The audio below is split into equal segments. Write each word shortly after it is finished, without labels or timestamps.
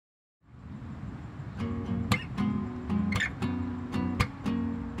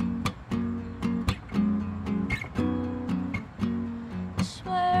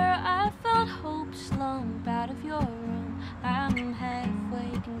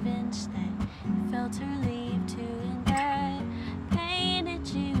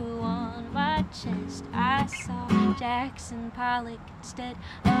saw Jackson Pollock instead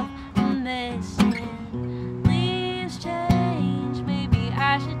of missing. Leaves change, maybe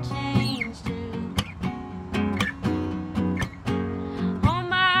I should change too. On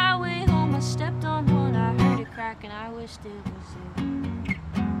my way home I stepped on one, I heard it crack and I wished it was you.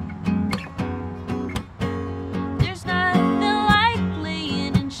 There's nothing like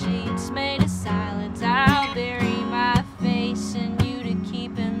laying in sheets made of silence. I'll bury my face in you to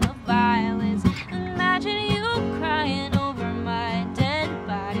keep in the violence. Imagine you crying over my dead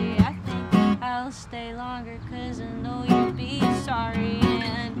body. I think I'll stay longer 'cause I know you'll be sorry.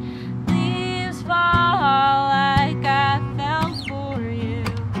 And leaves fall like I fell for you,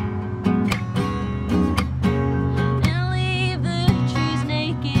 and leave the trees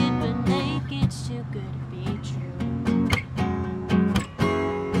naked, but naked's too good to be true.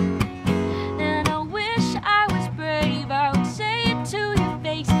 And I wish I was brave, I would say it to your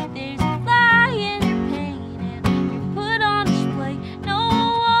face. There's a fly in your pain and you put on display. No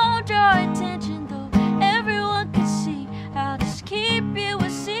one won't draw attention though everyone can see. I'll just keep you a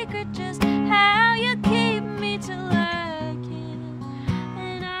secret, just how you keep me till I can.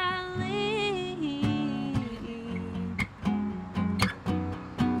 And I leave.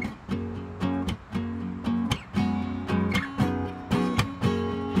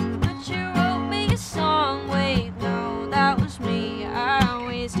 But you wrote me a song, wait, no, that was me. I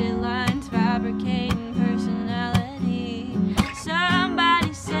wasted lines fabricating personality.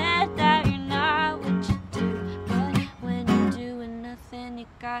 Somebody said that you're not what you do, but when you're doing nothing, you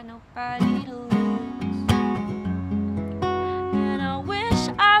got nobody to lose.